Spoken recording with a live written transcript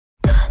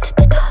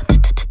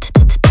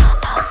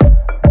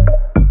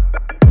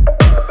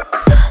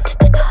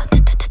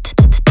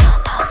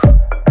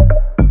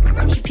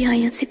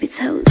tippy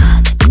toes.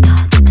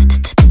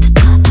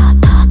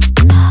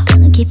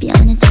 Gonna keep you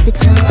on your tippy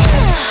toes.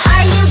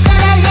 Are you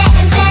gonna let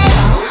him stay?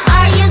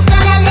 Are you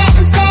gonna let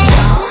him stay?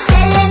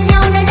 Tell him no,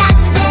 no, not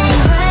today.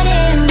 Right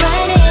in,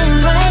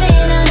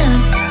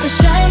 so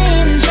shine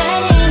in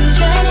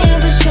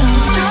for sure.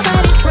 Your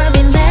body's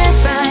swerving left,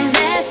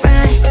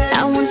 right. I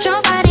want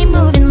your body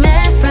moving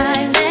left,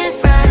 right.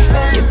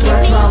 Your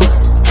girl flow,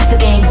 hustle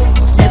game.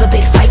 Never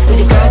big fights with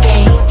the girl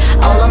game.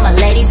 All of my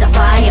ladies are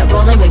fire,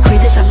 rolling with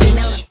cruises and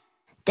female.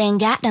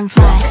 Thank God I'm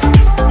fly.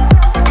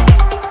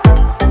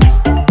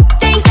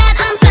 Thank God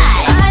I'm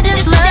fly. I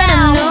just learned a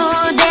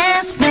new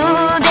dance.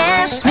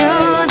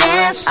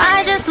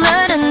 I just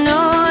learned a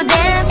new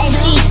dance.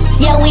 XG,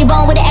 yeah, we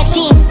born with the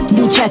action.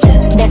 New chapter,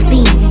 next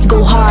scene.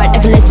 Go hard,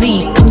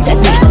 effortlessly, come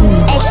test me.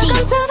 XG.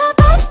 Welcome to the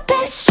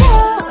puppet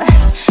show,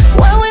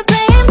 where we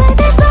playing with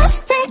the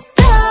plastic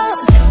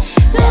dolls.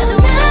 Let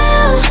them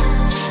know,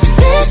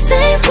 this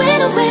ain't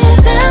winning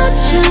without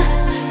you.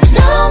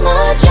 No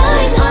more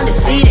joy,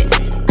 undefeated.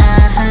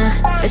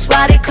 That's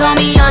why they call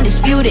me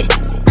undisputed.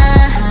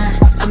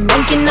 I'm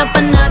ranking up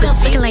another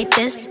scene. Looking like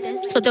this,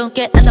 so don't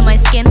get under my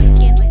skin.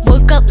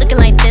 Woke up looking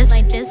like this.